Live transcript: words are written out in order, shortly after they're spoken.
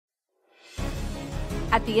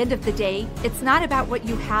At the end of the day, it's not about what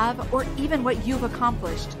you have or even what you've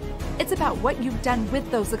accomplished. It's about what you've done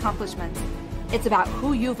with those accomplishments. It's about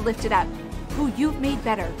who you've lifted up, who you've made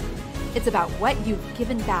better. It's about what you've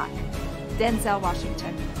given back. Denzel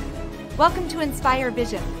Washington. Welcome to Inspire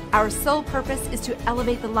Vision. Our sole purpose is to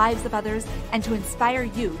elevate the lives of others and to inspire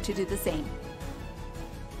you to do the same.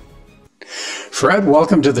 Fred,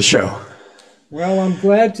 welcome to the show. Well, I'm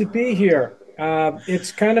glad to be here.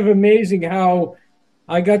 It's kind of amazing how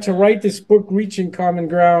I got to write this book, Reaching Common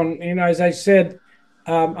Ground. And as I said,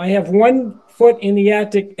 I have 1 foot in the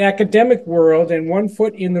academic world and 1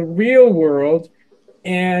 foot in the real world.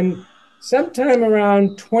 And sometime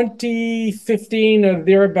around 2015 or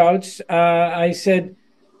thereabouts, I said,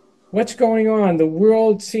 what's going on? The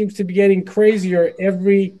world seems to be getting crazier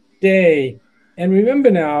every day. And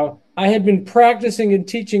remember now, I had been practicing and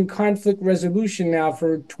teaching conflict resolution now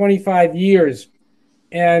for 25 years.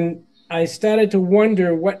 And I started to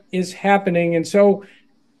wonder what is happening. And so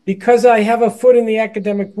because I have a foot in the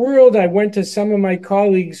academic world, I went to some of my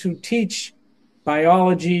colleagues who teach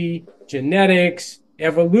biology, genetics,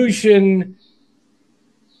 evolution,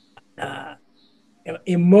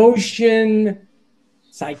 emotion,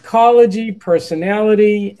 psychology,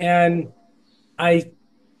 personality, and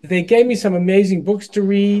they gave me some amazing books to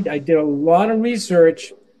read. I did a lot of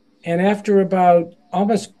research, and after about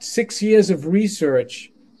almost 6 years of research,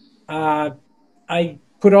 I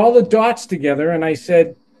put all the dots together and I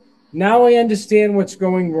said, now I understand what's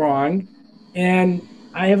going wrong, and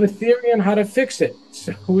I have a theory on how to fix it.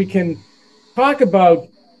 So we can talk about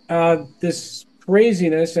this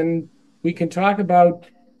craziness, and we can talk about,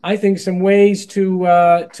 I think, some ways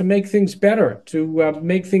to make things better, to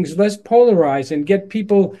make things less polarized and get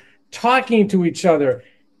people talking to each other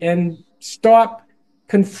and stop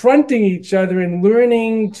confronting each other and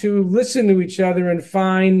learning to listen to each other and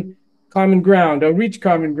find common ground, or reach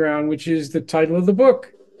common ground, which is the title of the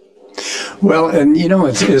book. Well, and you know,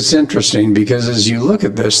 it's interesting because as you look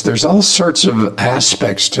at this, there's all sorts of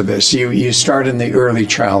aspects to this. You start in the early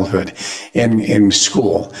childhood in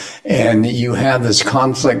school, and you have this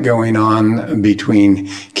conflict going on between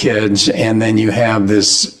kids, and then you have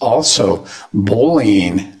this also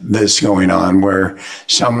bullying that's going on where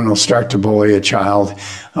someone will start to bully a child,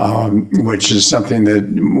 which is something that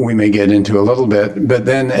we may get into a little bit. But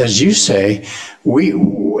then, as you say,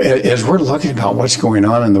 as we're looking about what's going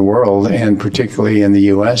on in the world, and particularly in the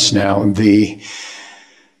U.S. now, the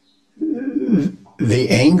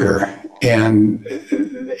anger and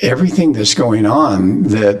everything that's going on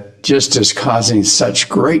that just is causing such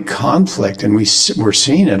great conflict, and we're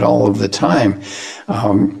seeing it all of the time.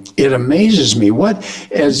 It amazes me.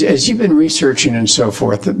 As you've been researching and so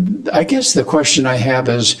forth, I guess the question I have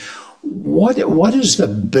is, what is the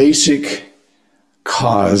basic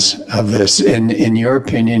cause of this, in your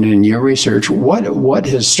opinion, in your research? What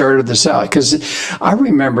has started this out? Because I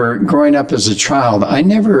remember growing up as a child, I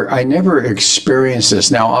never experienced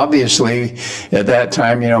this. Now, obviously, at that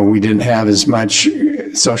time, we didn't have as much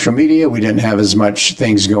social media, we didn't have as much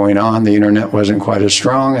things going on, the internet wasn't quite as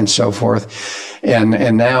strong, and so forth.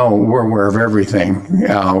 And now we're aware of everything,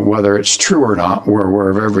 whether it's true or not. We're aware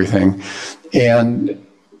of everything,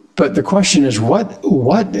 But the question is, what,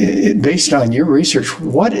 based on your research,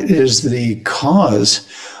 what is the cause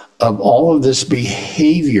of all of this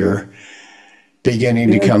behavior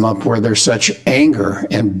beginning to come up where there's such anger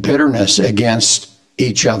and bitterness against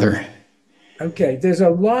each other? Okay, there's a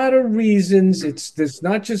lot of reasons. There's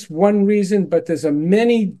not just one reason, but there's a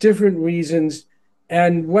many different reasons.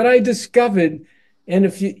 And what I discovered,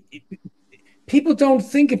 and people don't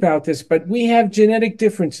think about this, but we have genetic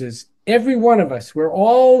differences. Every one of us, we're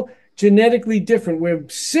all genetically different. We're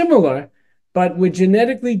similar, but we're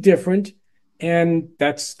genetically different, and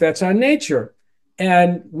that's our nature.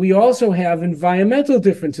 And we also have environmental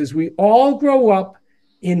differences. We all grow up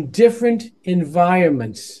in different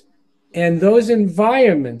environments, and those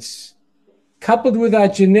environments, coupled with our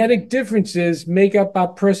genetic differences, make up our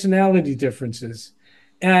personality differences.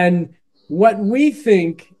 And what we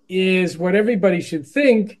think is what everybody should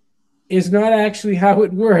think is not actually how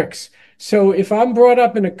it works. So if I'm brought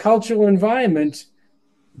up in a cultural environment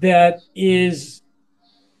that is,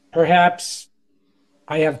 perhaps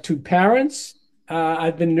I have 2 parents,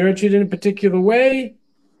 I've been nurtured in a particular way,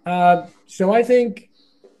 so I think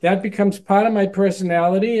that becomes part of my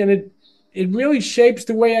personality, and it really shapes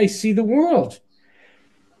the way I see the world.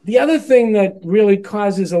 The other thing that really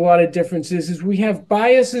causes a lot of differences is we have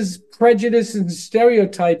biases, prejudice, and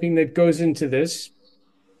stereotyping that goes into this.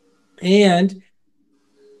 And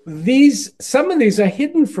some of these are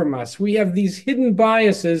hidden from us. We have these hidden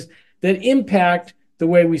biases that impact the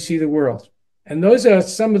way we see the world. And those are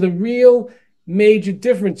some of the real major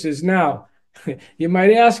differences. Now, you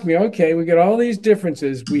might ask me, okay, we got all these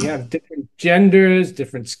differences. We have different genders,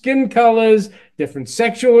 different skin colors, different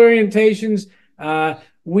sexual orientations.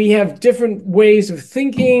 We have different ways of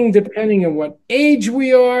thinking depending on what age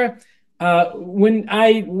we are. When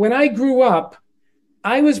I grew up,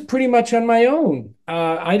 I was pretty much on my own.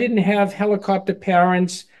 I didn't have helicopter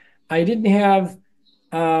parents. I didn't have,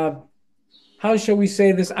 how shall we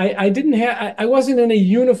say this? I wasn't in a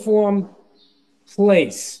uniform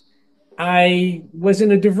place. I was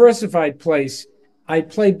in a diversified place. I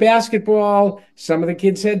played basketball. Some of the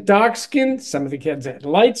kids had dark skin. Some of the kids had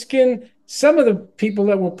light skin. Some of the people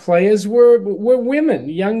that were players were women,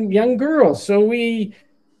 young girls. So we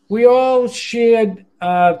all shared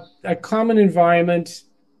a common environment,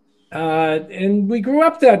 and we grew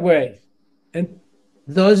up that way. And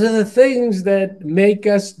those are the things that make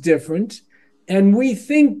us different. And we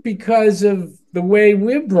think because of the way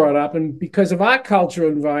we're brought up and because of our cultural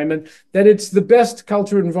environment, that it's the best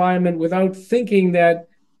cultural environment without thinking that,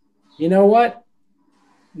 you know what,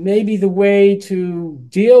 maybe the way to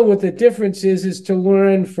deal with the differences is to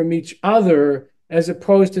learn from each other, as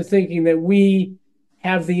opposed to thinking that we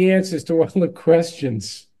have the answers to all the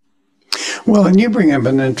questions. Well, and you bring up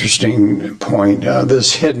an interesting point,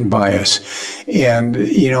 this hidden bias. And,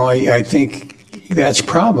 I think that's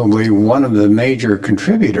probably one of the major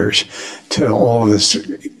contributors to all of this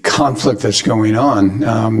conflict that's going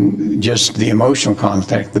on, just the emotional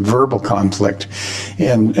conflict, the verbal conflict,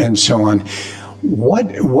 and so on.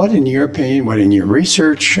 What in your opinion, what in your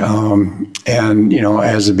research, and,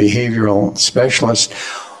 as a behavioral specialist,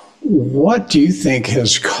 what do you think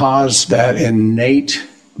has caused that innate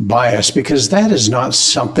bias? Because that is not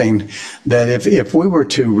something that if we were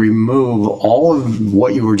to remove all of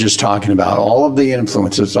what you were just talking about, all of the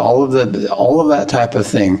influences, all of that type of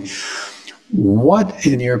thing, what,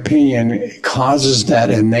 in your opinion, causes that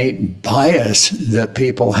innate bias that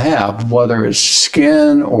people have, whether it's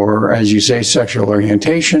skin or, as you say, sexual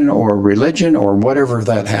orientation or religion or whatever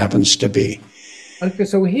that happens to be? Okay,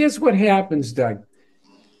 so here's what happens, Doug.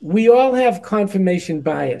 We all have confirmation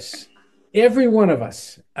bias, every one of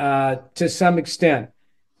us, to some extent.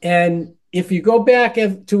 And if you go back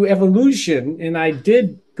to evolution, and I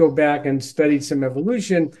did go back and study some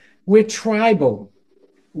evolution, we're tribal.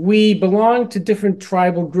 We belong to different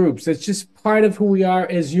tribal groups. It's just part of who we are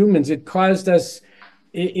as humans. It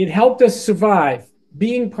helped us survive.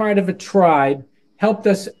 Being part of a tribe helped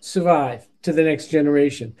us survive to the next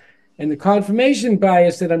generation. And the confirmation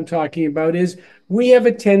bias that I'm talking about is we have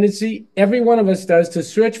a tendency, every one of us does, to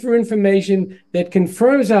search for information that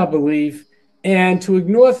confirms our belief and to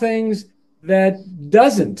ignore things that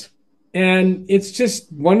doesn't. And it's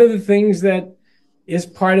just one of the things that is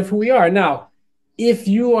part of who we are. Now, if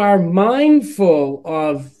you are mindful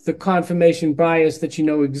of the confirmation bias that you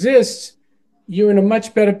know exists, you're in a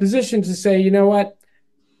much better position to say, you know what,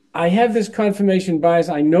 I have this confirmation bias.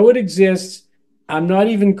 I know it exists. I'm not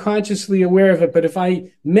even consciously aware of it. But if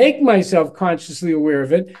I make myself consciously aware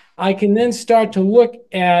of it, I can then start to look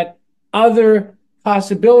at other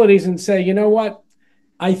possibilities and say, you know what,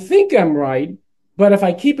 I think I'm right. But if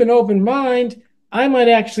I keep an open mind, I might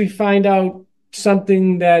actually find out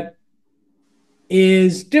something that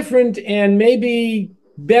is different and maybe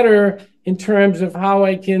better in terms of how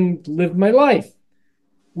I can live my life.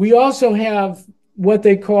 We also have what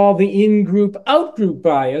they call the in-group, out-group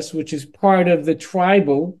bias, which is part of the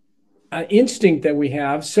tribal instinct that we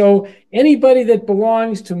have. So anybody that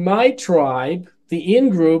belongs to my tribe, the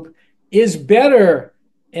in-group, is better,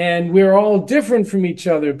 and we're all different from each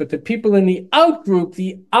other. But the people in the out-group,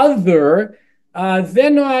 the other, they're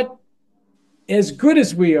not as good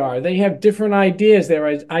as we are. They have different ideas.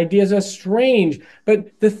 Their ideas are strange.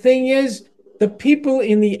 But the thing is, the people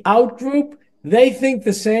in the out-group, they think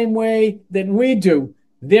the same way that we do.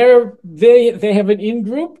 They have an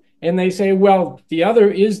in-group, and they say, well, the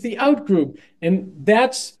other is the out-group. And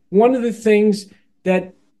that's one of the things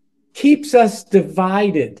that keeps us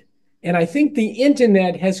divided. And I think the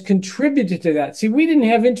internet has contributed to that. See, we didn't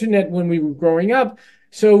have internet when we were growing up,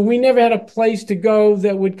 so we never had a place to go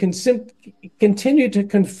that would continue to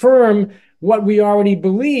confirm what we already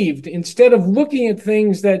believed. Instead of looking at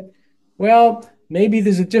things that, well, maybe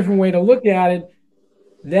there's a different way to look at it,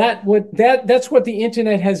 that's what the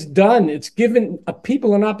internet has done. It's given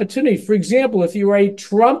people an opportunity. For example, if you're a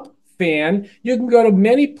Trump fan, you can go to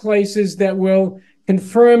many places that will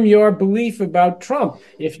confirm your belief about Trump.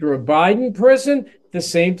 If you're a Biden person, the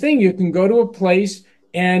same thing. You can go to a place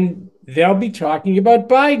and they'll be talking about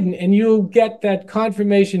Biden, and you'll get that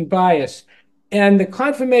confirmation bias. And the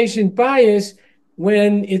confirmation bias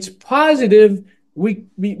When it's positive, we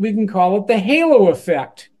can call it the halo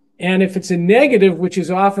effect. And if it's a negative, which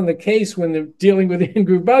is often the case when they're dealing with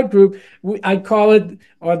in-group, out-group, I call it,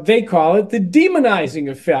 or they call it, the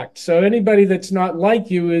demonizing effect. So anybody that's not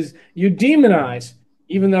like you is you demonize,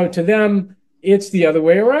 even though to them it's the other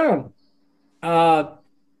way around.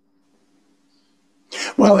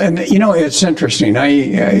 Well, and it's interesting.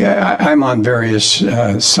 I'm on various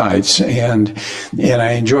sites, and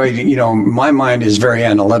I enjoy. My mind is very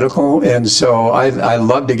analytical, and so I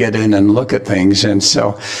love to get in and look at things. And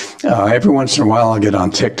so every once in a while, I'll get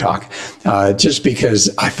on TikTok, just because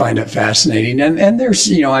I find it fascinating. And there's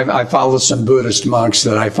I follow some Buddhist monks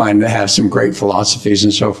that I find that have some great philosophies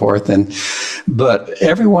and so forth. But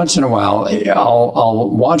every once in a while,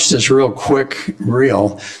 I'll watch this real quick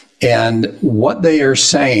reel. And what they are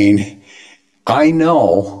saying, I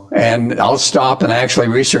know, and I'll stop and actually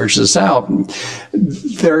research this out.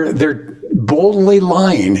 They're boldly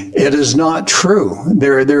lying. It is not true.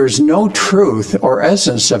 There is no truth or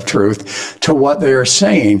essence of truth to what they are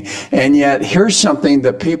saying. And yet here's something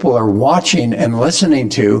that people are watching and listening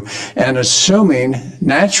to and assuming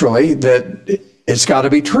naturally that it's got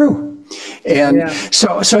to be true. And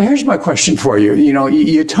so here's my question for you.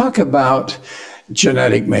 You talk about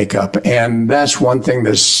genetic makeup, and that's one thing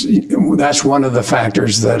that's one of the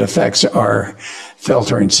factors that affects our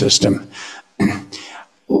filtering system.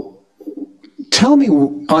 Tell me,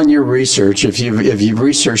 on your research, if you've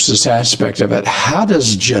researched this aspect of it, how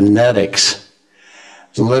does genetics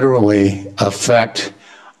literally affect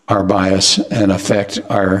our bias and affect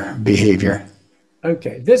our behavior?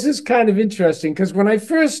 Okay, this is kind of interesting because when I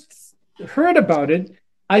first heard about it,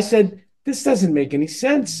 I said, this doesn't make any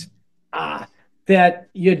sense. That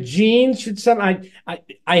your genes should I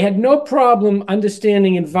had no problem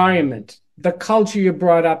understanding environment, the culture you're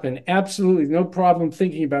brought up in. Absolutely no problem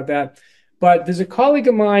thinking about that. But there's a colleague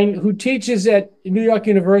of mine who teaches at New York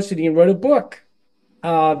University and wrote a book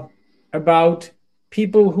about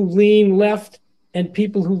people who lean left and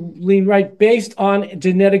people who lean right based on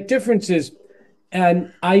genetic differences.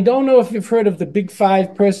 And I don't know if you've heard of the Big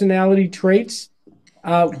Five personality traits.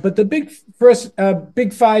 But the big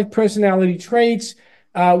five personality traits,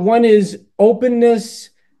 one is openness.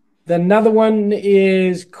 Another one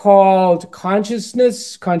is called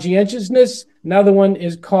conscientiousness. Another one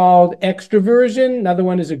is called extroversion. Another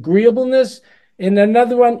one is agreeableness. And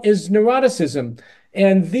another one is neuroticism.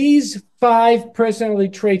 And these five personality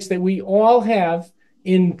traits that we all have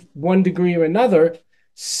in one degree or another,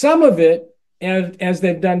 some of it, as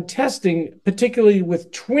they've done testing, particularly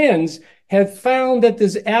with twins, have found that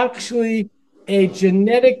there's actually a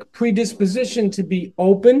genetic predisposition to be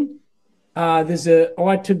open.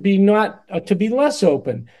 To be less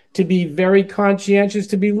open, to be very conscientious,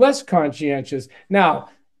 to be less conscientious. Now,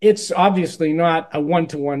 it's obviously not a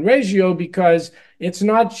 1-to-1 ratio because it's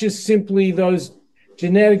not just simply those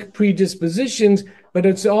genetic predispositions, but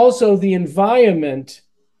it's also the environment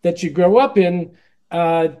that you grow up in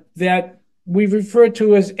that we refer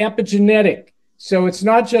to as epigenetic. So it's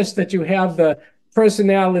not just that you have the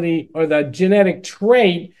personality or the genetic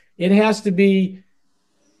trait, it has to be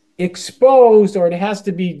exposed or it has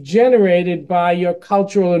to be generated by your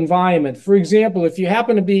cultural environment. For example, if you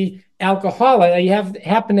happen to be alcoholic, you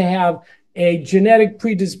happen to have a genetic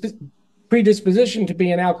predisposition to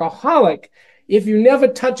be an alcoholic, if you never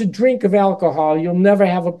touch a drink of alcohol, you'll never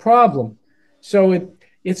have a problem. So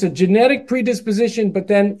it's a genetic predisposition, but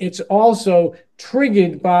then it's also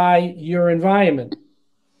triggered by your environment.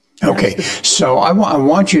 Okay, so I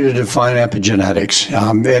want you to define epigenetics,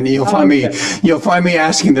 and you'll find me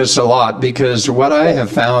asking this a lot because what I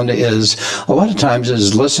have found is a lot of times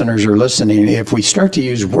as listeners are listening, if we start to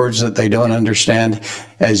use words that they don't understand,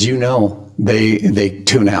 as you know, they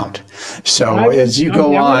tune out. So as you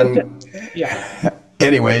go on.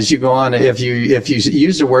 Anyways, you go on. If you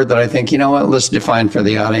use a word that I think, let's define for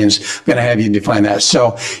the audience, I'm going to have you define that.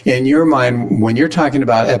 So in your mind, when you're talking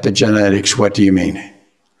about epigenetics, what do you mean?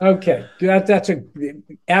 Okay, that's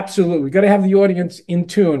absolutely. We've got to have the audience in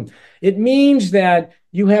tune. It means that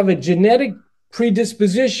you have a genetic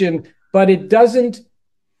predisposition, but it doesn't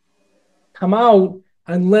come out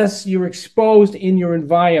unless you're exposed in your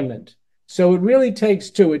environment. So it really takes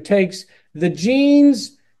two. It takes the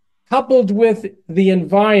genes coupled with the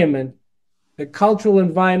environment, the cultural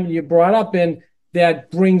environment you're brought up in, that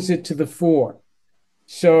brings it to the fore.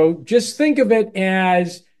 So just think of it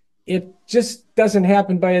as it just doesn't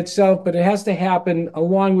happen by itself, but it has to happen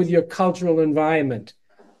along with your cultural environment.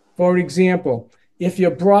 For example, if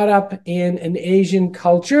you're brought up in an Asian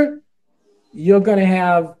culture, you're going to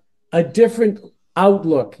have a different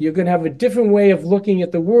outlook. You're going to have a different way of looking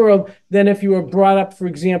at the world than if you were brought up, for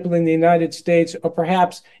example, in the United States, or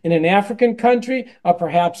perhaps in an African country, or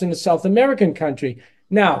perhaps in a South American country.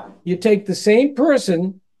 Now, you take the same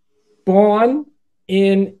person born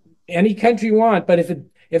in any country you want, but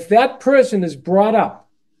if that person is brought up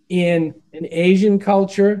in an Asian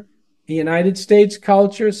culture, the United States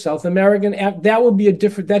culture, South American,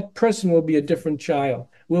 that person will be a different child,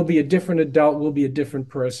 will be a different adult, will be a different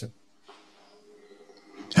person.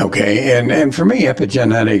 Okay, and for me,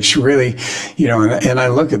 epigenetics really, and I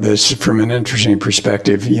look at this from an interesting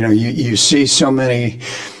perspective. You see so many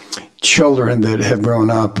children that have grown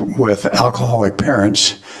up with alcoholic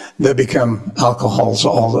parents that become alcohols,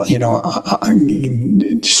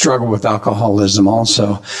 struggle with alcoholism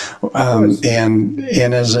also. And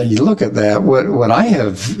as you look at that, what I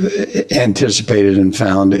have anticipated and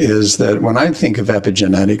found is that when I think of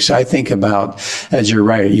epigenetics, I think about, as you're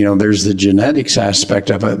right, there's the genetics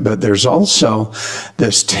aspect of it, but there's also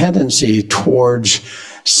this tendency towards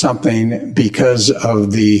something because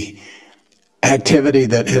of the activity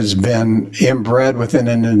that has been inbred within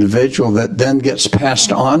an individual that then gets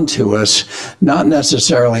passed on to us, not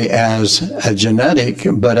necessarily as a genetic,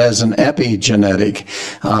 but as an epigenetic.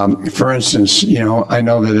 For instance, I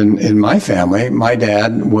know that in my family, my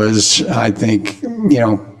dad was, I think,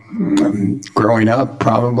 growing up,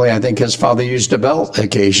 probably, I think his father used a belt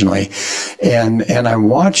occasionally. And I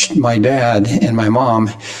watched my dad and my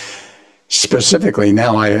mom, specifically,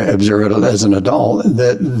 now I observe it as an adult,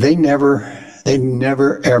 that they never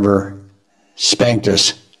ever spanked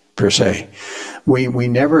us, per se. We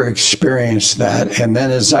never experienced that. And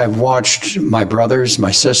then as I've watched my brothers,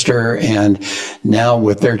 my sister, and now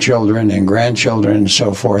with their children and grandchildren and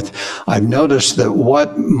so forth, I've noticed that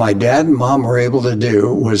what my dad and mom were able to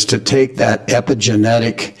do was to take that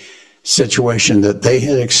epigenetic situation that they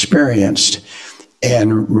had experienced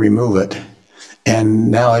and remove it. And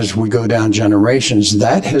now as we go down generations,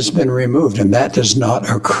 that has been removed, and that does not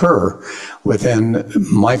occur within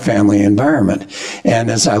my family environment. And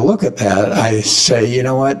as I look at that, I say, you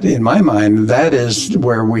know what, in my mind, that is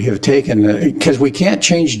where we have taken, because we can't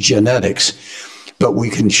change genetics, but we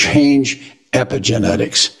can change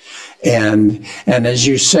epigenetics. And as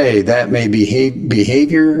you say, that may be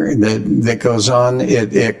behavior that goes on.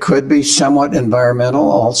 It could be somewhat environmental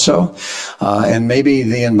also. And maybe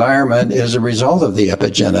the environment is a result of the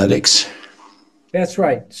epigenetics. That's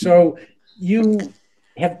right. So you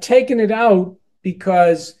have taken it out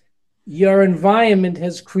because your environment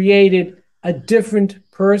has created a different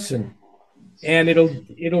person. And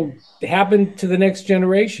it'll happen to the next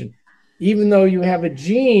generation. Even though you have a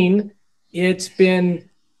gene, it's been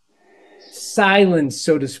silence,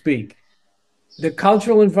 so to speak. The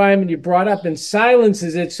cultural environment you brought up in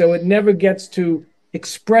silences it, so it never gets to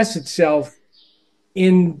express itself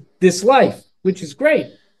in this life, which is great.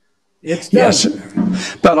 It's done. Yes,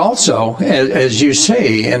 but also, as you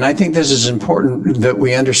say, and I think this is important that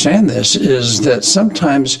we understand this, is that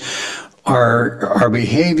sometimes our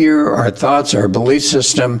behavior, our thoughts, our belief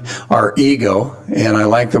system, our ego, and I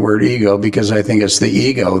like the word ego because I think it's the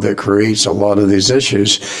ego that creates a lot of these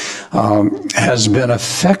issues, has been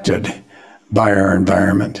affected by our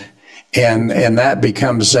environment. And that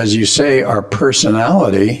becomes, as you say, our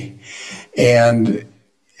personality. And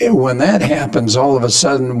when that happens, all of a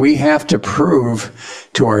sudden we have to prove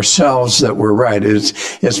to ourselves that we're right.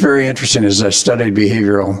 It's very interesting as I studied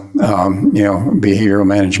behavioral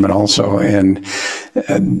management also and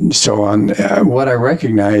so on. What I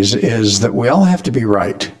recognize is that we all have to be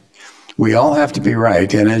right. We all have to be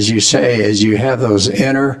right. And as you say, as you have those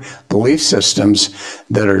inner belief systems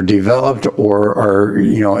that are developed or are,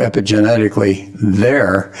 epigenetically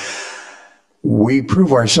there, we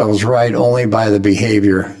prove ourselves right only by the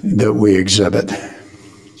behavior that we exhibit.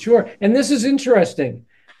 Sure. And this is interesting.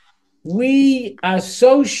 We are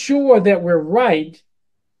so sure that we're right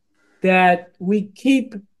that we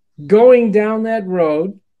keep going down that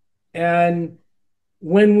road. And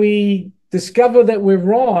when we discover that we're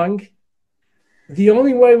wrong, the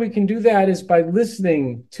only way we can do that is by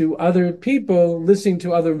listening to other people, listening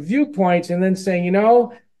to other viewpoints, and then saying,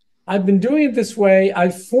 I've been doing it this way.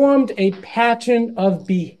 I've formed a pattern of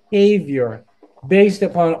behavior based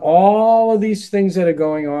upon all of these things that are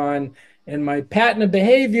going on. And my pattern of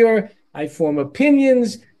behavior, I form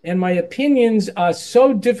opinions, and my opinions are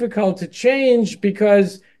so difficult to change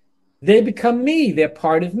because they become me. They're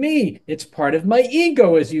part of me. It's part of my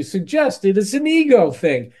ego, as you suggested. It's an ego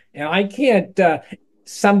thing. And I can't,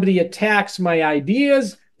 somebody attacks my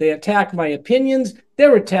ideas. They attack my opinions.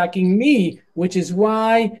 They're attacking me, which is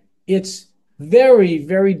why it's very,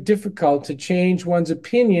 very difficult to change one's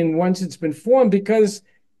opinion once it's been formed, because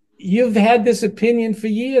you've had this opinion for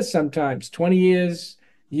years, sometimes 20 years.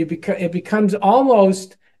 It becomes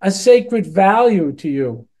almost a sacred value to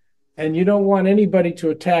you. And you don't want anybody to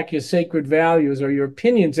attack your sacred values or your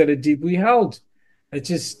opinions that are deeply held.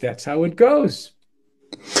 That's how it goes.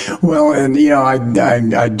 Well, and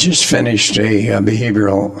I just finished a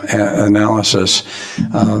behavioral analysis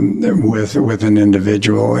with an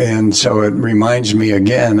individual, and so it reminds me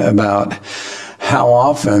again about how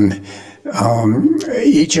often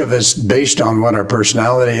each of us, based on what our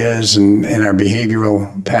personality is and our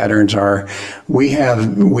behavioral patterns are, we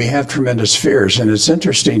have tremendous fears. And it's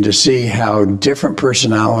interesting to see how different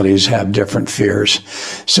personalities have different fears.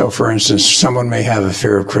 So for instance, someone may have a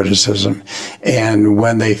fear of criticism, and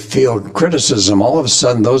when they feel criticism, all of a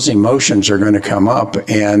sudden those emotions are going to come up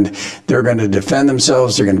and they're going to defend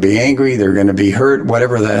themselves. They're going to be angry. They're going to be hurt,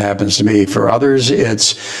 whatever that happens to be. For others,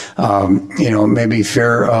 it's maybe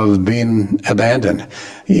fear of being abandoned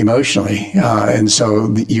emotionally, and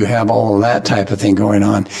so you have all of that type of thing going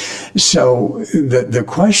on. So the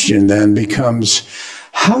question then becomes,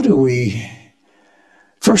 how do we,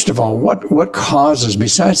 first of all, what causes,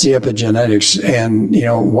 besides the epigenetics, and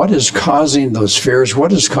what is causing those fears,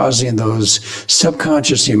 what is causing those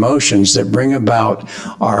subconscious emotions that bring about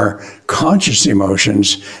our conscious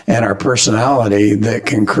emotions and our personality that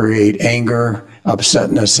can create anger,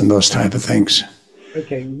 upsetness, and those type of things?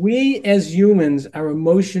 Okay, we as humans are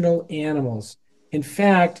emotional animals. In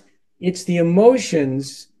fact, it's the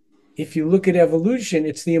emotions, if you look at evolution,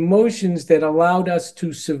 it's the emotions that allowed us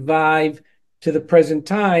to survive to the present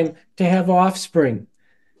time, to have offspring.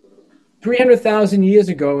 300,000 years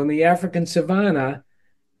ago in the African savanna,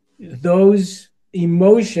 those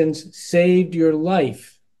emotions saved your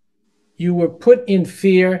life. You were put in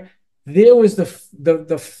fear. There was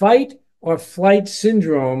the fight or flight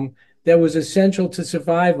syndrome that was essential to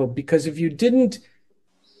survival, because if you didn't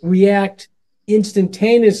react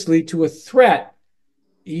instantaneously to a threat,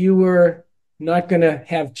 you were not going to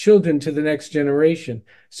have children to the next generation.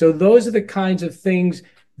 So those are the kinds of things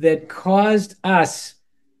that caused us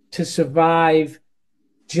to survive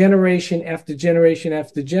generation after generation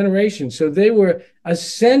after generation. So they were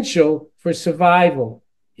essential for survival,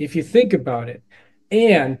 if you think about it.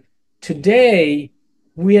 And today,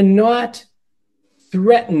 we are not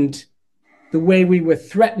threatened the way we were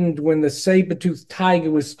threatened when the saber-toothed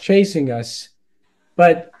tiger was chasing us,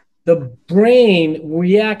 but the brain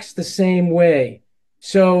reacts the same way.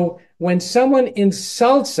 So when someone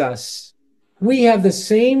insults us, we have the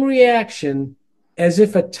same reaction as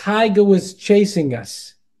if a tiger was chasing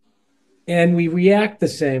us, and we react the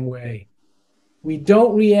same way. We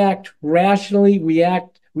don't react rationally,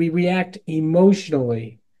 we react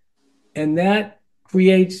emotionally. And that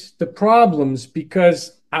creates the problems,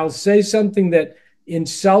 because I'll say something that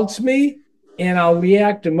insults me and I'll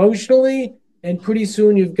react emotionally, and pretty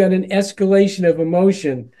soon you've got an escalation of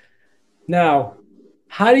emotion. Now,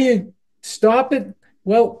 how do you stop it?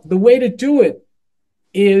 Well, the way to do it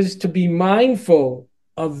is to be mindful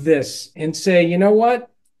of this and say, you know what?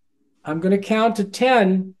 I'm going to count to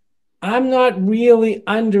 10. I'm not really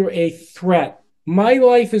under a threat. My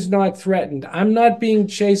life is not threatened. I'm not being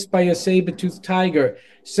chased by a saber-toothed tiger.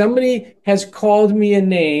 Somebody has called me a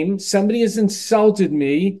name. Somebody has insulted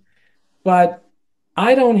me, but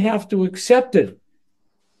I don't have to accept it.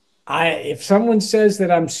 If someone says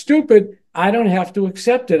that I'm stupid, I don't have to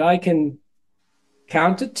accept it. I can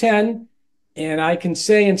count to 10, and I can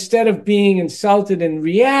say, instead of being insulted and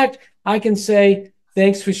react, I can say,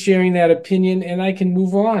 thanks for sharing that opinion, and I can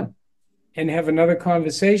move on and have another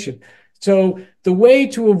conversation. So the way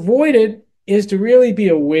to avoid it is to really be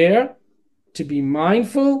aware, to be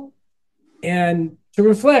mindful, and to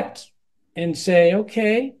reflect and say,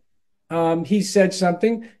 okay, he said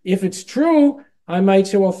something. If it's true, I might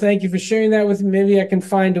say, well, thank you for sharing that with me. Maybe I can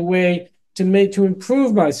find a way to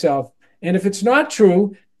improve myself. And if it's not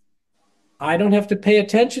true, I don't have to pay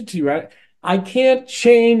attention to you. I can't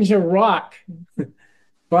change a rock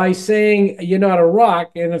by saying you're not a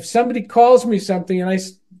rock. And if somebody calls me something, and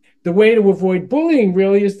the way to avoid bullying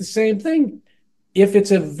really is the same thing. If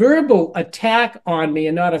it's a verbal attack on me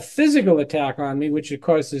and not a physical attack on me, which of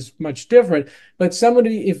course is much different, but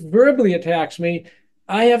somebody, if verbally attacks me,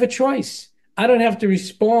 I have a choice. I don't have to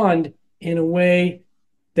respond in a way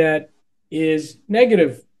that is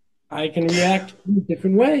negative. I can react in a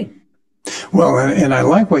different way. Well, and I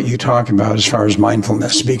like what you talk about as far as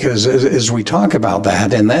mindfulness, because as we talk about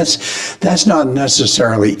that, and that's not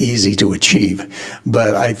necessarily easy to achieve,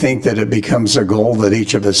 but I think that it becomes a goal that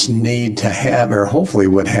each of us need to have, or hopefully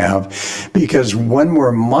would have, because when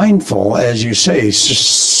we're mindful, as you say,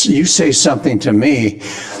 you say something to me,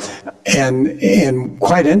 and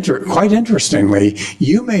quite interestingly,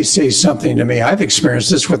 you may say something to me. I've experienced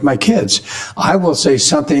this with my kids. I will say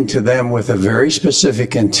something to them with a very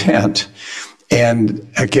specific intent,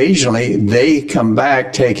 and occasionally they come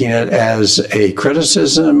back taking it as a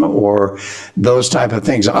criticism or those type of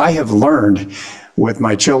things. I have learned with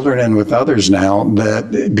my children and with others now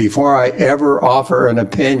that before I ever offer an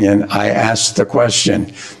opinion, I ask the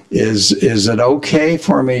question, is it okay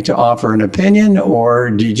for me to offer an opinion,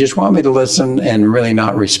 or do you just want me to listen and really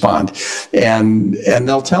not respond? And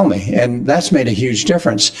they'll tell me, and that's made a huge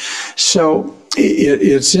difference. So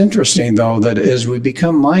it's interesting, though, that as we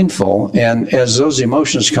become mindful and as those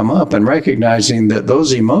emotions come up, and recognizing that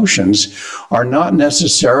those emotions are not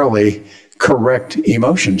necessarily correct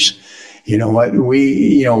emotions. You know what,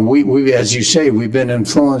 we, as you say, we've been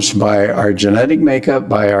influenced by our genetic makeup,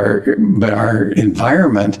 by our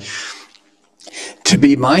environment. To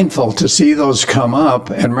be mindful, to see those come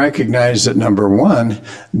up and recognize that, number one,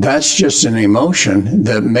 that's just an emotion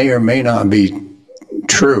that may or may not be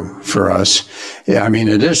true for us. I mean,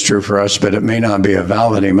 it is true for us, but it may not be a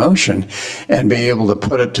valid emotion, and be able to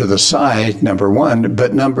put it to the side, number one.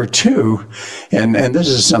 But number two, and this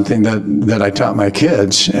is something that I taught my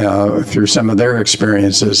kids through some of their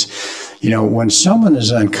experiences, when someone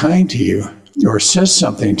is unkind to you or says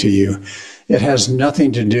something to you, it has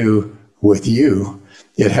nothing to do with you.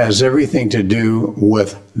 It has everything to do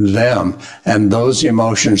with them and those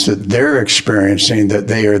emotions that they're experiencing, that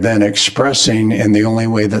they are then expressing in the only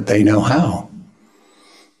way that they know how.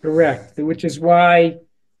 Correct, which is why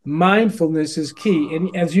mindfulness is key.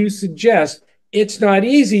 And as you suggest, it's not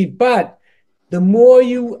easy, but the more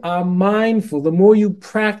you are mindful, the more you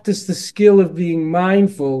practice the skill of being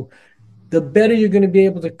mindful, the better you're going to be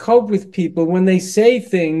able to cope with people when they say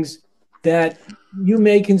things that you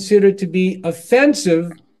may consider to be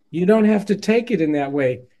offensive. You don't have to take it in that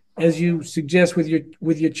way, as you suggest with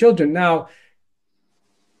your children. Now,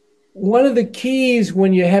 one of the keys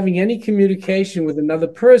when you're having any communication with another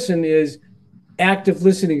person is active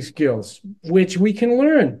listening skills, which we can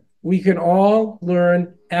learn. We can all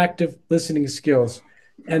learn active listening skills.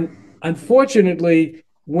 And unfortunately,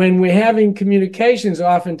 when we're having communications,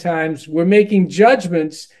 oftentimes we're making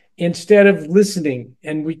judgments instead of listening.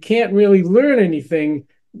 And we can't really learn anything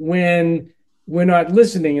when we're not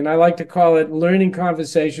listening. And I like to call it learning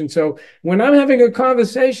conversation. So when I'm having a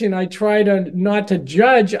conversation, I try to not to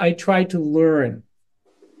judge, I try to learn.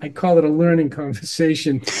 I call it a learning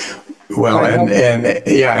conversation. Well,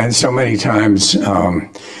 and so many times,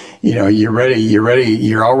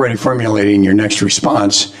 you're already formulating your next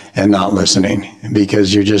response and not listening,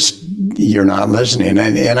 because you're not listening.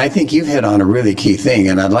 And I think you've hit on a really key thing,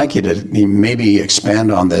 and I'd like you to maybe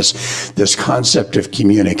expand on this concept of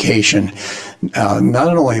communication.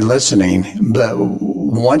 Not only listening, but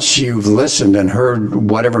once you've listened and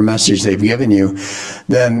heard whatever message they've given you,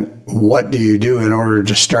 then what do you do in order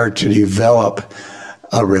to start to develop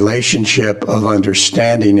a relationship of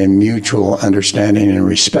understanding and mutual understanding and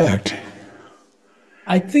respect?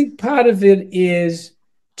 I think part of it is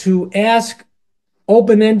to ask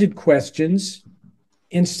open-ended questions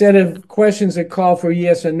instead of questions that call for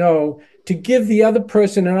yes or no, to give the other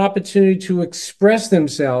person an opportunity to express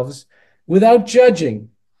themselves without judging.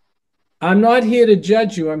 I'm not here to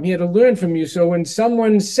judge you. I'm here to learn from you. So when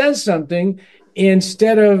someone says something,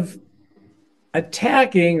 instead of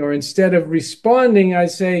attacking or instead of responding, I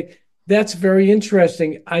say, that's very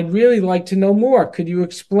interesting. I'd really like to know more. Could you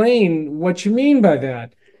explain what you mean by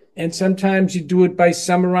that? And sometimes you do it by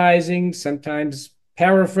summarizing, sometimes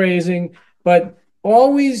paraphrasing, but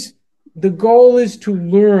always the goal is to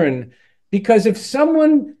learn. Because if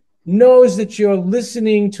someone knows that you're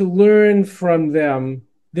listening to learn from them,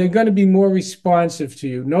 they're going to be more responsive to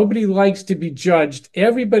you. Nobody likes to be judged.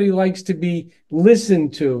 Everybody likes to be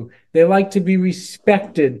listened to. They like to be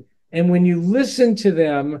respected. And when you listen to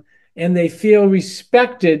them and they feel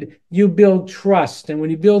respected, you build trust. And when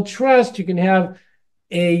you build trust, you can have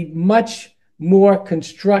a much more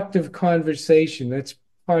constructive conversation. That's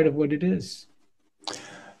part of what it is.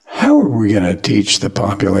 How are we going to teach the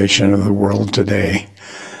population of the world today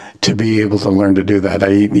to be able to learn to do that.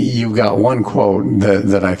 You've got one quote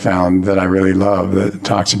that I found that I really love that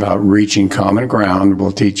talks about reaching common ground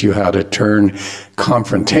will teach you how to turn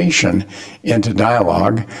confrontation into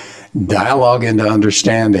dialogue, dialogue into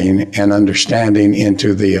understanding, and understanding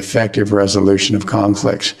into the effective resolution of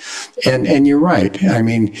conflicts. And you're right. I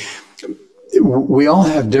mean, we all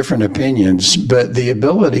have different opinions, but the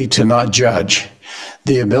ability to not judge,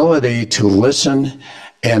 the ability to listen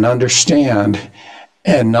and understand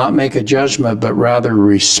and not make a judgment, but rather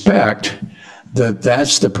respect that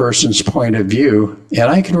that's the person's point of view. And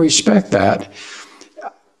I can respect that.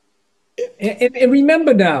 And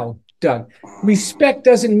remember now, Doug, respect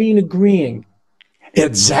doesn't mean agreeing.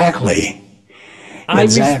 Exactly. I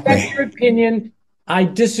respect your opinion. I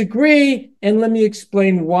disagree, and let me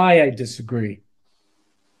explain why I disagree.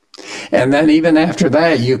 And then even after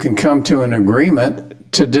that, you can come to an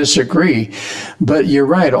agreement to disagree. But you're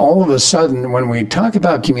right. All of a sudden, when we talk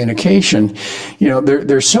about communication,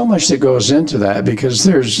 there's so much that goes into that, because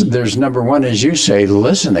there's number one, as you say,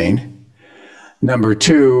 listening. Number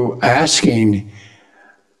two, asking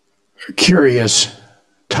curious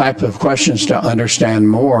type of questions to understand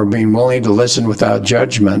more, being willing to listen without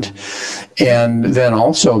judgment, and then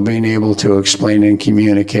also being able to explain and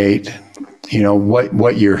communicate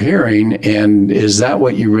what you're hearing, and is that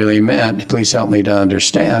what you really meant? Please help me to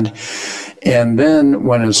understand. And then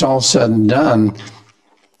when it's all said and done,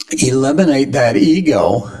 eliminate that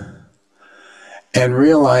ego and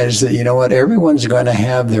realize that, everyone's going to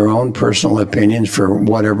have their own personal opinions for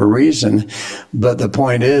whatever reason. But the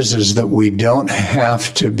point is that we don't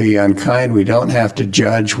have to be unkind. We don't have to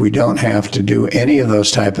judge. We don't have to do any of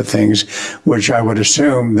those type of things, which I would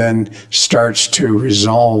assume then starts to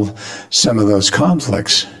resolve some of those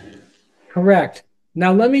conflicts. Correct.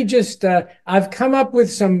 Now, let me just, I've come up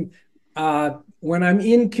with some, when I'm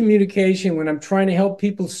in communication, when I'm trying to help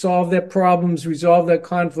people solve their problems, resolve their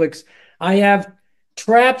conflicts, I have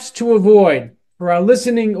traps to avoid. For our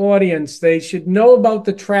listening audience, they should know about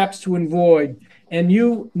the traps to avoid. And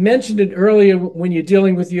you mentioned it earlier when you're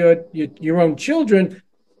dealing with your own children.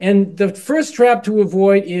 And the first trap to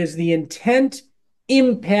avoid is the intent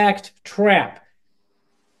impact trap.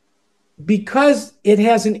 Because it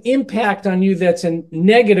has an impact on you that's a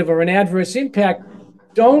negative or an adverse impact,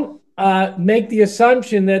 don't make the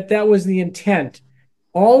assumption that that was the intent.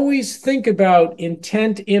 Always think about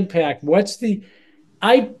intent impact. What's the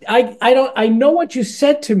I know what you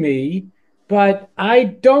said to me, but I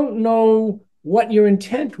don't know what your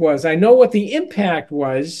intent was. I know what the impact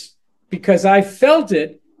was because I felt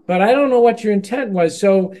it, but I don't know what your intent was.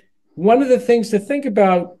 So one of the things to think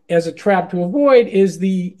about as a trap to avoid is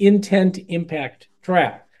the intent impact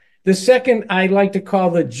trap. The second I like to call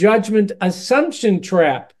the judgment assumption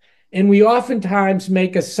trap. And we oftentimes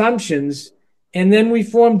make assumptions, and then we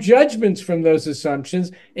form judgments from those assumptions,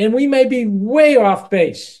 and we may be way off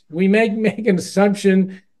base. We may make an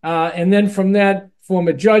assumption, and then from that form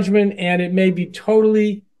a judgment, and it may be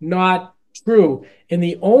totally not true. And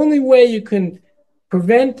the only way you can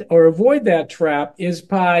prevent or avoid that trap is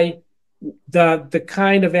by the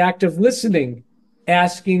kind of active listening,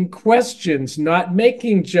 asking questions, not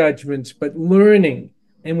making judgments, but learning.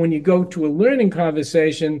 And when you go to a learning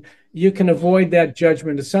conversation, you can avoid that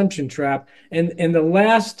judgment assumption trap. And the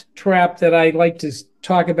last trap that I like to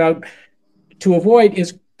talk about to avoid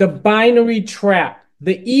is the binary trap,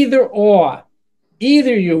 the either or.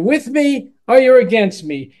 Either you're with me or you're against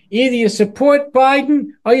me. Either you support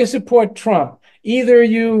Biden or you support Trump. Either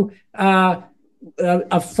you are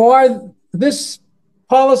for this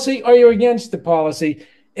policy or you're against the policy.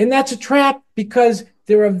 And that's a trap because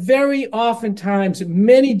there are very oftentimes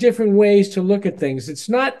many different ways to look at things. It's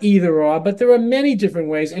not either or, but there are many different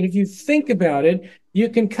ways. And if you think about it, you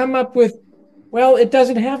can come up with, well, it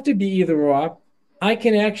doesn't have to be either or. I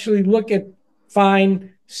can actually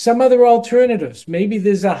find some other alternatives. Maybe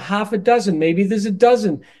there's a half a dozen, maybe there's a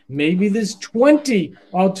dozen, maybe there's 20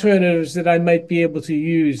 alternatives that I might be able to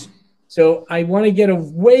use. So I want to get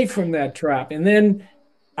away from that trap. And then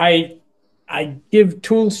I give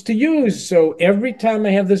tools to use. So every time I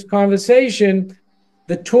have this conversation,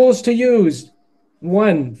 the tools to use.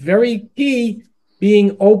 One, very key,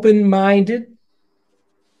 being open-minded.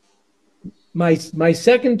 My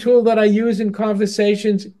second tool that I use in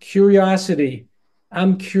conversations, curiosity.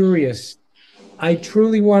 I'm curious. I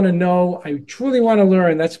truly want to know. I truly want to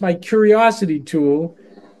learn. That's my curiosity tool.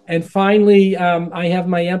 And finally, I have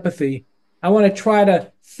my empathy. I want to try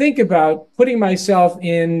to think about putting myself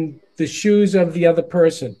in the shoes of the other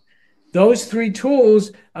person. Those three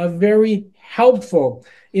tools are very helpful.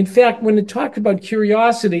 In fact, when we talk about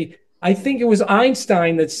curiosity, I think it was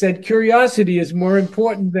Einstein that said curiosity is more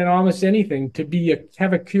important than almost anything, to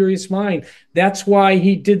have a curious mind. That's why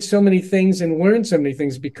he did so many things and learned so many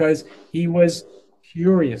things, because he was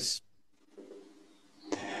curious.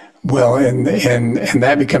 Well, and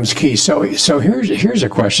that becomes key. So here's a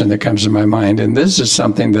question that comes to my mind, and this is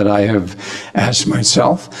something that I have asked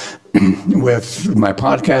myself with my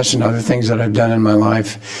podcast and other things that I've done in my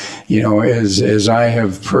life. You know, as I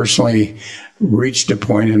have personally reached a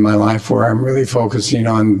point in my life where I'm really focusing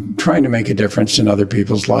on trying to make a difference in other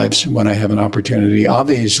people's lives when I have an opportunity.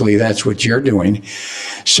 Obviously, that's what you're doing.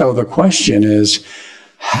 So the question is,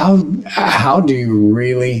 how do you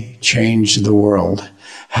really change the world?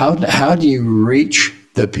 How do you reach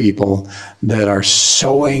the people that are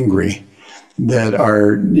so angry, that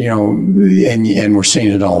are, you know, and we're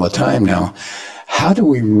seeing it all the time now. How do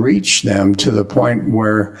we reach them to the point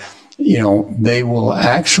where, you know, they will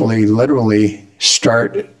actually literally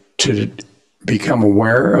start to become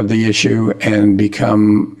aware of the issue and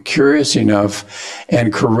become curious enough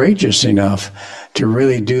and courageous enough to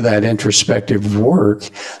really do that introspective work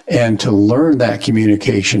and to learn that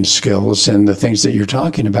communication skills and the things that you're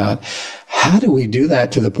talking about? How do we do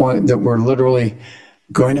that to the point that we're literally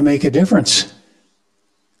going to make a difference?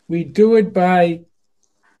 We do it by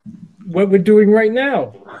what we're doing right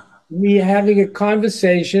now. We're having a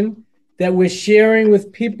conversation that we're sharing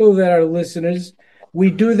with people that are listeners.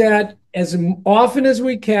 We do that as often as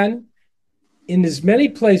we can, in as many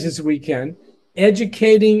places as we can,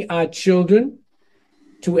 educating our children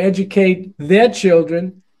to educate their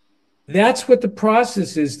children. That's what the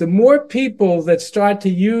process is. The more people that start to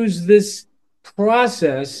use this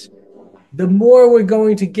process, the more we're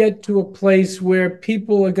going to get to a place where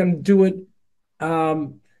people are going to do it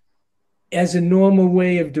as a normal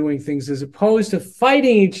way of doing things, as opposed to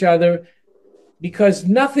fighting each other, because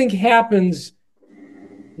nothing happens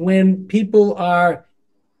when people are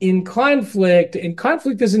in conflict. And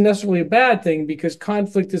conflict isn't necessarily a bad thing, because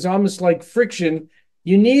conflict is almost like friction.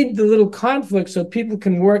 You need the little conflict so people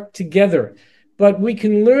can work together. But we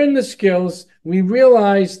can learn the skills. We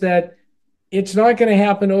realize that it's not going to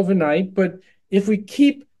happen overnight, but if we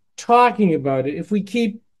keep talking about it, if we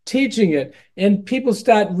keep teaching it, and people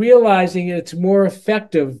start realizing it's more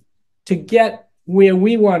effective to get where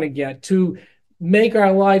we want to get, to make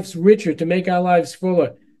our lives richer, to make our lives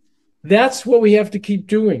fuller, that's what we have to keep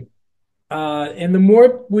doing. And the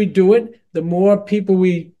more we do it, the more people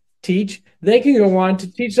we teach, they can go on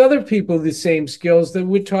to teach other people the same skills that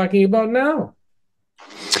we're talking about now.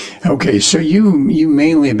 Okay, so you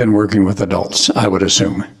mainly have been working with adults, I would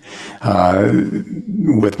assume,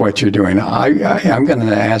 with what you're doing. I'm going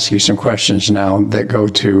to ask you some questions now that go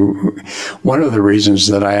to one of the reasons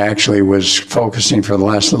that I actually was focusing for the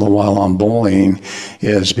last little while on bullying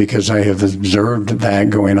is because I have observed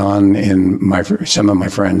that going on in some of my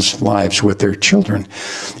friends' lives with their children.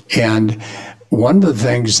 And one of the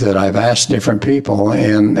things that I've asked different people,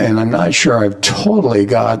 and I'm not sure I've totally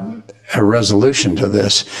got a resolution to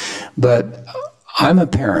this, but I'm a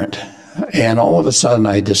parent, and all of a sudden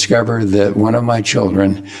I discover that one of my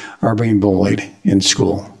children are being bullied in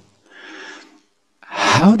school.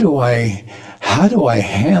 How do I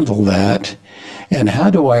handle that, and how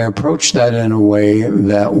do I approach that in a way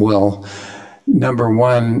that will, number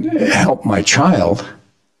one, help my child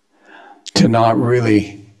to not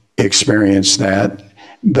really experience that,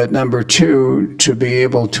 but number two, to be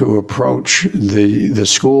able to approach the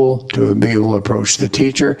school, to be able to approach the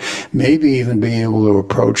teacher, maybe even be able to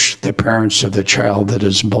approach the parents of the child that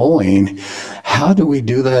is bullying? How do we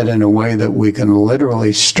do that in a way that we can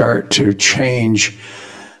literally start to change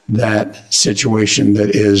that situation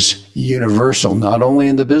that is universal, not only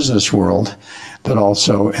in the business world, but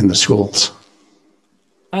also in the schools?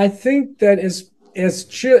 I think that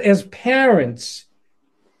as parents,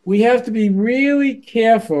 we have to be really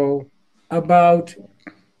careful about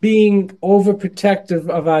being overprotective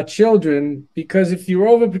of our children, because if you're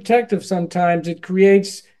overprotective, sometimes it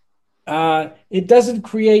doesn't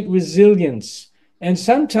create resilience. And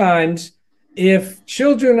sometimes if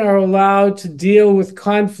children are allowed to deal with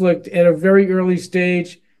conflict at a very early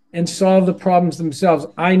stage and solve the problems themselves.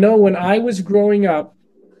 I know when I was growing up,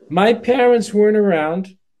 my parents weren't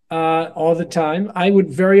around all the time. I would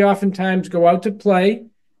very oftentimes go out to play.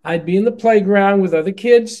 I'd be in the playground with other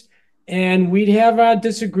kids, and we'd have our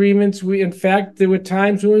disagreements. In fact, there were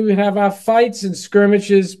times when we would have our fights and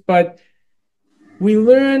skirmishes, but we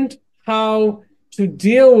learned how to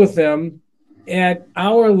deal with them at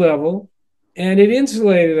our level, and it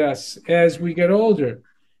insulated us as we got older.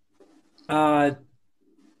 And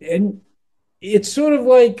it's sort of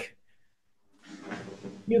like,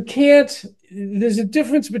 you can't, there's a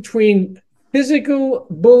difference between physical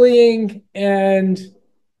bullying and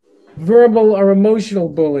verbal or emotional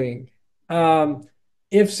bullying.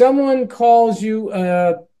 If someone calls you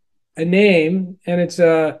a name and it's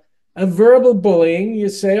a verbal bullying, you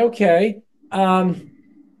say, okay.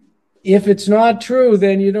 If it's not true,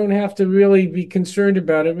 then you don't have to really be concerned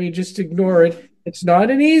about it. We just ignore it. It's not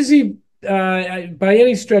an easy by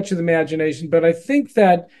any stretch of the imagination, but I think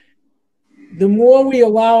that the more we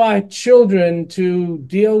allow our children to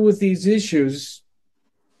deal with these issues,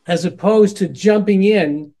 as opposed to jumping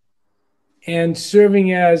in and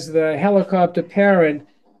serving as the helicopter parent,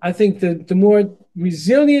 I think the more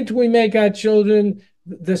resilient we make our children,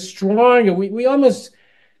 the stronger we almost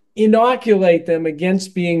inoculate them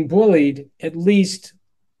against being bullied, at least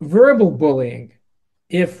verbal bullying,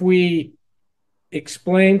 if we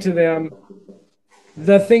explain to them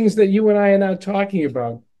the things that you and I are now talking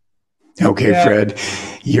about. Okay, Fred,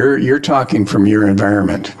 you're talking from your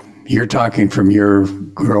environment. You're talking from your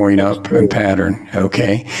growing up and pattern.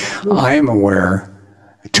 Okay, I am aware,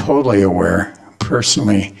 totally aware,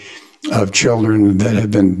 personally, of children that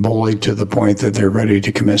have been bullied to the point that they're ready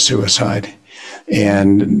to commit suicide.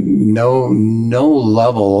 And no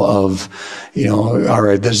level of, all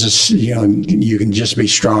right, this is, you can just be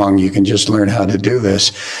strong. You can just learn how to do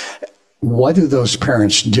this. What do those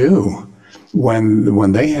parents do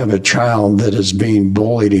when they have a child that is being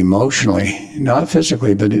bullied emotionally, not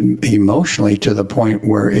physically, but emotionally, to the point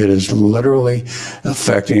where it is literally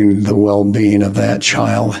affecting the well-being of that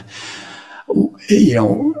child?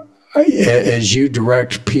 As you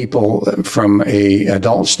direct people from a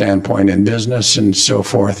adult standpoint in business and so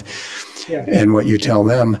forth, and what you tell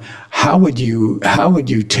them, how would you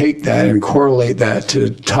take that and correlate that to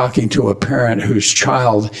talking to a parent whose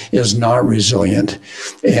child is not resilient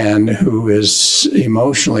and who is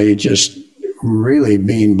emotionally just really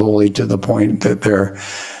being bullied to the point that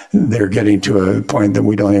they're getting to a point that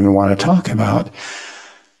we don't even want to talk about?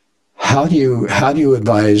 How do you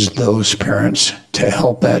advise those parents to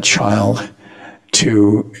help that child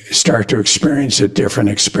to start to experience a different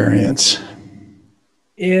experience?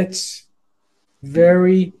 It's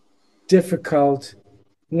very difficult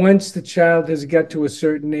once the child has got to a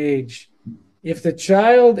certain age. If the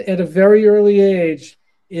child at a very early age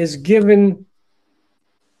is given,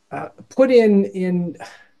 put in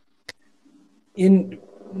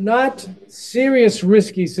not serious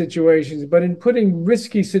risky situations, but in putting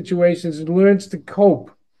risky situations and learns to cope.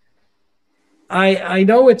 I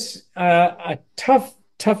know it's a tough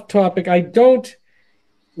topic. I don't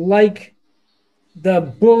like the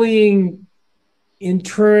bullying in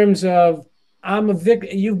terms of I'm a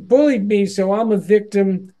victim. You've bullied me, so I'm a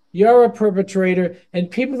victim. You're a perpetrator, and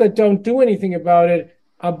people that don't do anything about it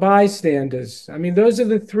are bystanders. I mean, those are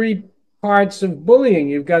the three parts of bullying.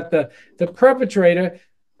 You've got the perpetrator,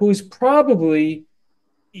 who's probably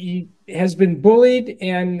has been bullied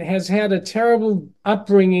and has had a terrible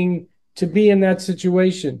upbringing to be in that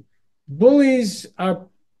situation. Bullies are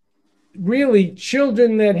really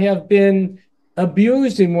children that have been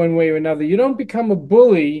abused in one way or another. You don't become a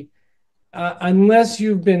bully unless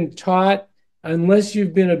you've been taught, unless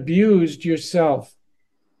you've been abused yourself.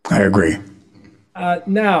 I agree.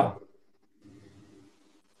 Now,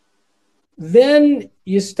 then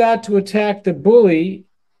you start to attack the bully,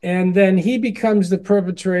 and then he becomes the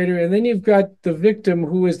perpetrator, and then you've got the victim,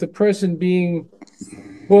 who is the person being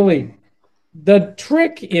bullied. The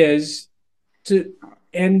trick is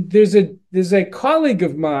and there's a colleague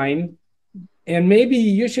of mine, and maybe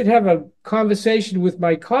you should have a conversation with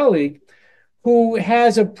my colleague, who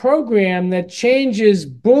has a program that changes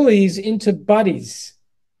bullies into buddies.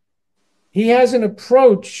 He has an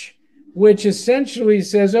approach which essentially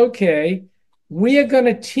says, okay, we are going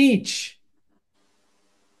to teach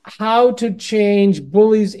how to change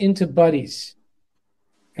bullies into buddies.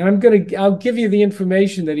 And I'll give you the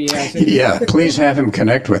information that he has. Yeah, please have him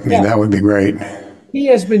connect with me. Yeah. That would be great. He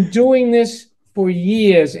has been doing this for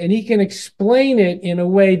years, and he can explain it in a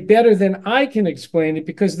way better than I can explain it,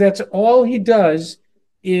 because that's all he does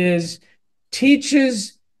is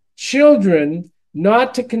teaches children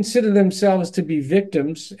not to consider themselves to be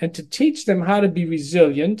victims, and to teach them how to be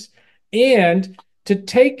resilient, and to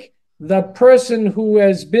take the person who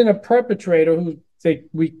has been a perpetrator, who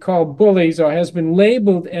we call bullies, or has been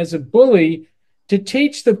labeled as a bully, to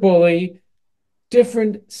teach the bully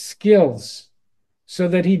different skills so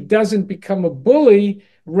that he doesn't become a bully,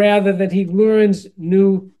 rather that he learns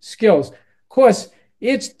new skills. Of course,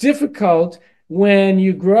 it's difficult when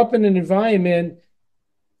you grow up in an environment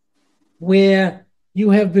where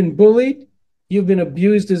you have been bullied, you've been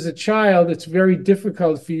abused as a child, it's very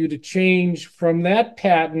difficult for you to change from that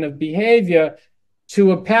pattern of behavior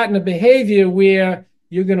to a pattern of behavior where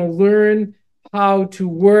you're going to learn how to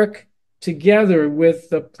work together with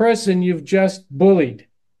the person you've just bullied.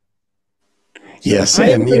 Yes,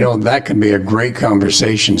 and that can be a great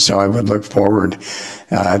conversation. So I would look forward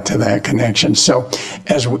to that connection. So,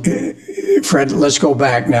 Fred, let's go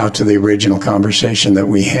back now to the original conversation that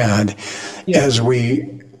we had. Yeah.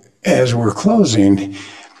 As we're closing,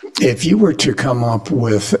 if you were to come up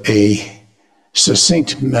with a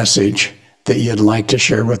succinct message that you'd like to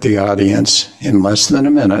share with the audience in less than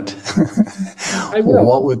a minute, I will.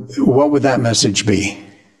 What would that message be?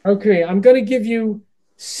 Okay, I'm going to give you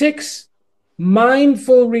 6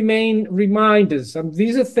 mindful reminders.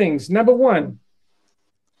 These are things. Number 1,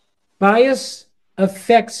 bias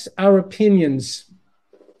affects our opinions.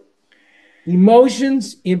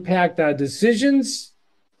 Emotions impact our decisions.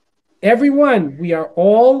 Everyone, we are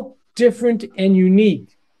all different and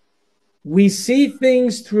unique. We see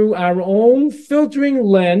things through our own filtering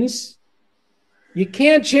lens. You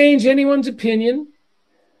can't change anyone's opinion.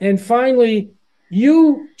 And finally,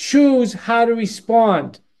 you choose how to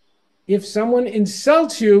respond. If someone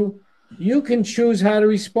insults you, you can choose how to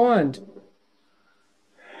respond.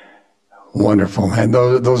 Wonderful. And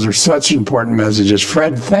those are such important messages.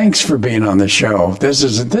 Fred, thanks for being on the show. This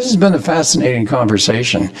has been a fascinating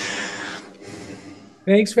conversation.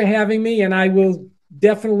 Thanks for having me, and I will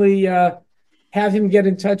definitely have him get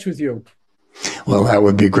in touch with you. Well, that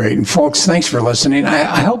would be great. And folks, thanks for listening.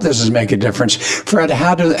 I hope this is making a difference. Fred,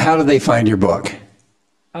 how do they find your book?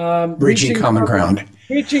 Reaching Common Ground.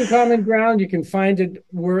 Reaching Common Ground. You can find it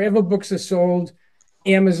wherever books are sold.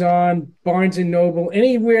 Amazon, Barnes and Noble,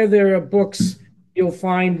 anywhere there are books, you'll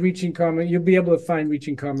be able to find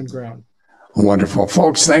Reaching Common Ground. Wonderful.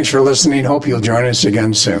 Folks, thanks for listening. Hope you'll join us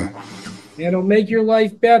again soon. It'll make your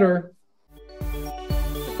life better.